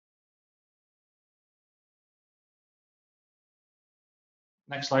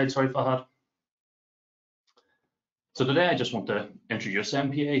Next slide, sorry, Fahad. So today I just want to introduce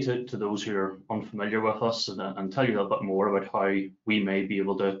MPA to those who are unfamiliar with us and tell you a little bit more about how we may be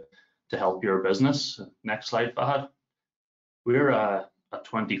able to help your business. Next slide, Fahad. We're a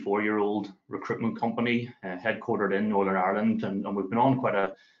 24-year-old recruitment company headquartered in Northern Ireland, and we've been on quite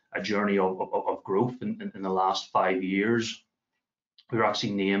a journey of growth in the last 5 years. We were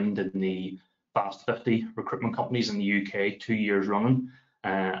actually named in the Fast 50 recruitment companies in the UK 2 years running.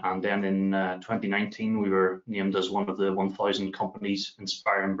 And then in 2019, we were named as one of the 1,000 companies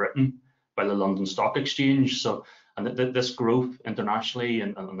inspiring Britain by the London Stock Exchange. So, and this growth internationally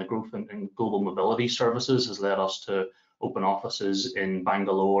and the growth in global mobility services has led us to open offices in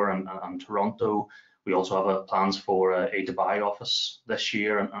Bangalore and Toronto. We also have plans for a Dubai office this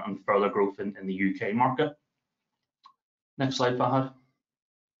year and further growth in the UK market. Next slide, Fahad.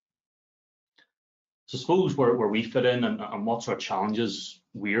 So I suppose where we fit in and what sort of challenges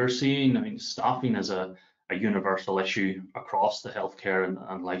we're seeing. I mean, staffing is a universal issue across the healthcare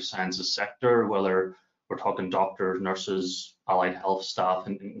and life sciences sector, whether we're talking doctors, nurses, allied health staff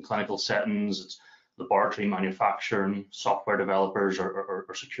in clinical settings, it's laboratory manufacturing, software developers or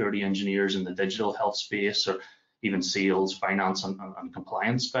security engineers in the digital health space, or even sales, finance and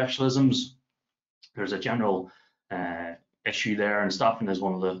compliance specialisms. There's a general issue there, and staffing is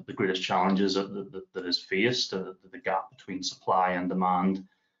one of the greatest challenges that is faced. The gap between supply and demand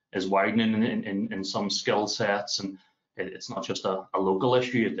is widening in some skill sets, and it's not just a local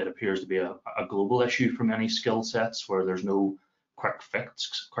issue. It appears to be a global issue for many skill sets where there's no quick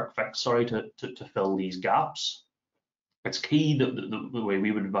fix to fill these gaps. It's key that the way we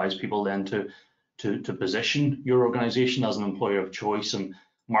would advise people then to position your organization as an employer of choice and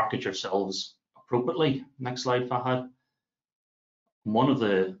market yourselves appropriately. Next slide, Fahad. One of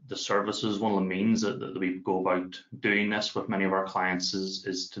the services, one of the means that we go about doing this with many of our clients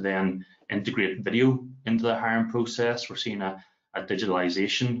is to then integrate video into the hiring process. We're seeing a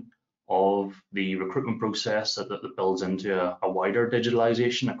digitalization of the recruitment process that builds into a wider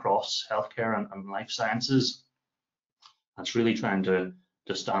digitalization across healthcare and life sciences. That's really trying to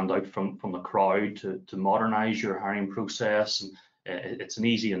stand out from the crowd, to modernize your hiring process. And it's an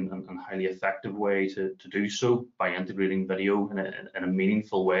easy and highly effective way to do so by integrating video in a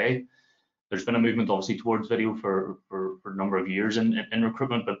meaningful way. There's been a movement obviously towards video for a number of years in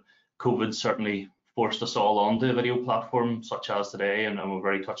recruitment, but COVID certainly forced us all onto a video platform such as today, and we've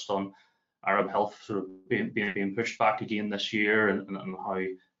already touched on Arab Health sort of being pushed back again this year and how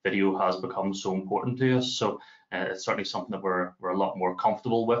video has become so important to us. So it's certainly something that we're a lot more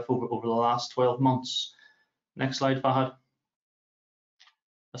comfortable with over the last 12 months. Next slide, Fahad.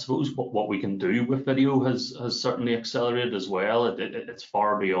 I suppose what we can do with video has certainly accelerated as well. It's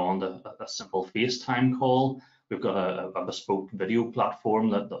far beyond a simple FaceTime call. We've got a bespoke video platform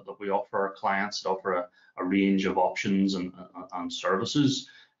that we offer our clients, that offer a range of options and services.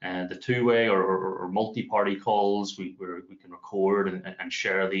 The two-way or multi-party calls, we can record and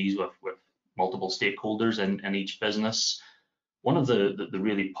share these with multiple stakeholders in each business. One of the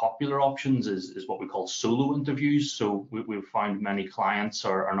really popular options is what we call solo interviews. So we've found many clients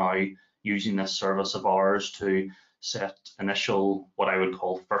are now using this service of ours to set initial, what I would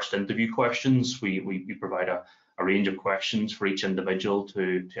call first interview questions. We provide a range of questions for each individual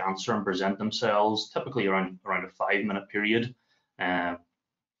to answer and present themselves, typically around a 5-minute period, to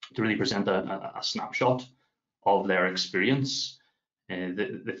really present a snapshot of their experience.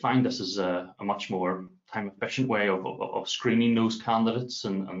 They find this is a much more time-efficient way of screening those candidates,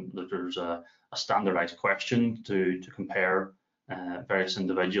 and that there's a standardized question to compare various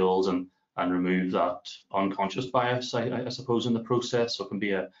individuals and remove that unconscious bias, I suppose, in the process. So it can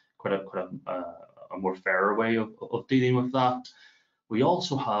be quite a more fairer way of dealing with that. We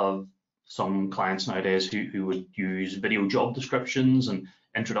also have some clients nowadays who would use video job descriptions and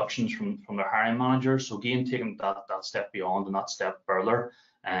introductions from their hiring manager. So again, taking that step beyond and that step further,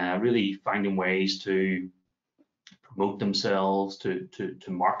 really finding ways to promote themselves, to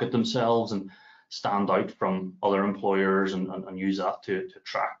market themselves and stand out from other employers and use that to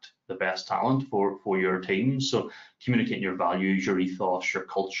attract the best talent for your team. So communicating your values, your ethos, your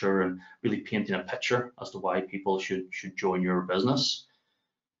culture, and really painting a picture as to why people should join your business.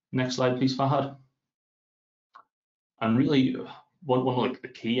 Next slide, please, Fahad. And really, one of the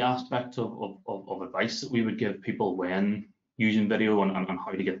key aspects of advice that we would give people when using video and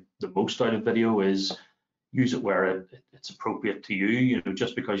how to get the most out of video is use it where it's appropriate to you. You know,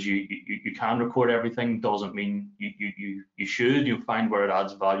 just because you can record everything doesn't mean you should. You find where it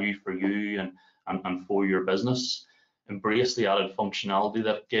adds value for you and for your business. Embrace the added functionality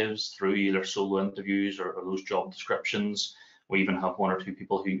that it gives through either solo interviews or those job descriptions. We even have 1 or 2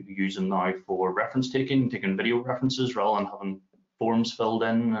 people who use them now for reference taking video references rather than having forms filled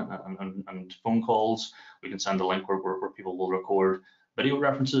in and phone calls. We can send a link where people will record video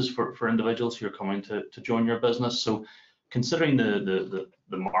references for individuals who are coming to join your business. So considering the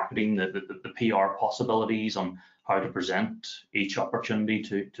marketing, the PR possibilities on how to present each opportunity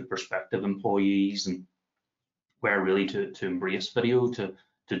to prospective employees, and where really to embrace video to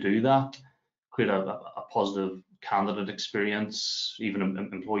do that, create a positive candidate experience, even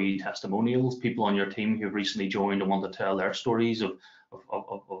employee testimonials, people on your team who have recently joined and want to tell their stories of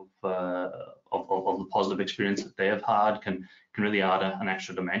the positive experience that they have had, can really add an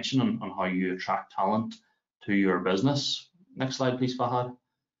extra dimension on how you attract talent to your business. Next slide, please, Fahad.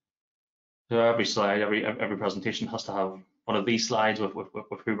 So every slide, every presentation has to have one of these slides with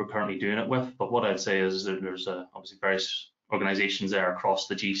who we're currently doing it with. But what I'd say is there's obviously various organisations there across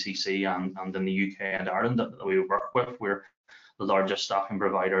the GCC and in the UK and Ireland that we work with. We're the largest staffing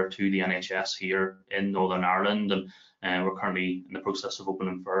provider to the NHS here in Northern Ireland, and we're currently in the process of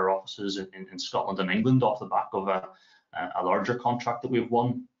opening further offices in Scotland and England off the back of a larger contract that we've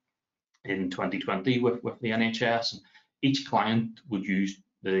won in 2020 with the NHS. And each client would use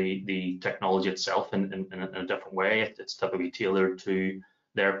the technology itself in a different way. It's typically tailored to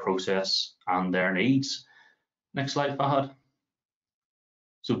their process and their needs. Next slide, Fahad.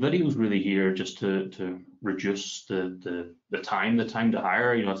 So video is really here just to reduce the time to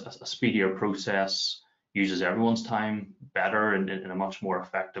hire. You know, a speedier process uses everyone's time better and in a much more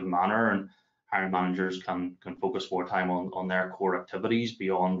effective manner, and hiring managers can focus more time on their core activities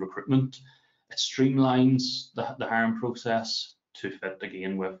beyond recruitment. It streamlines the hiring process to fit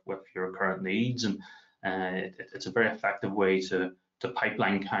again with your current needs, and it's a very effective way to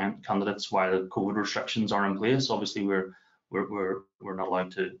pipeline candidates while COVID restrictions are in place. Obviously, we're not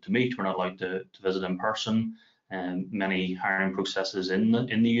allowed to meet, we're not allowed to visit in person, and many hiring processes in the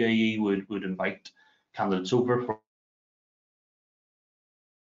UAE would invite candidates over for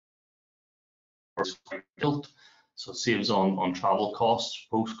so it saves on travel costs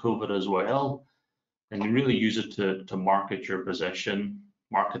post-COVID as well. And you really use it to market your position,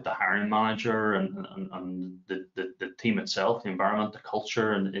 market the hiring manager and the team itself, the environment, the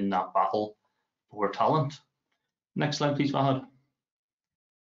culture, and in that battle for talent. Next slide, please, Fahad.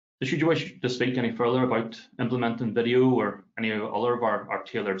 So should you wish to speak any further about implementing video or any other of our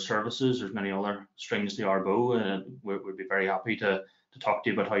tailored services, there's many other strings to our bow, and we'd be very happy to talk to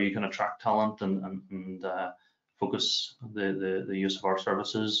you about how you can attract talent and focus the use of our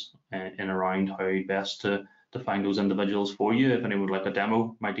services in around how best to find those individuals for you. If anyone would like a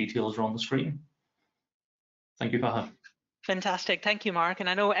demo, my details are on the screen. Thank you, Fahad. Fantastic. Thank you, Mark. And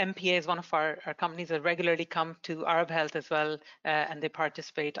I know MPA is one of our companies that regularly come to Arab Health as well, and they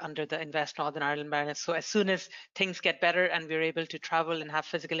participate under the Invest Northern Ireland banner. So as soon as things get better and we're able to travel and have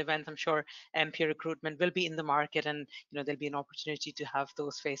physical events, I'm sure MPA Recruitment will be in the market, and there'll be an opportunity to have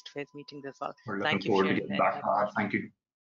those face-to-face meetings as well. We're looking forward to getting back. Thank you.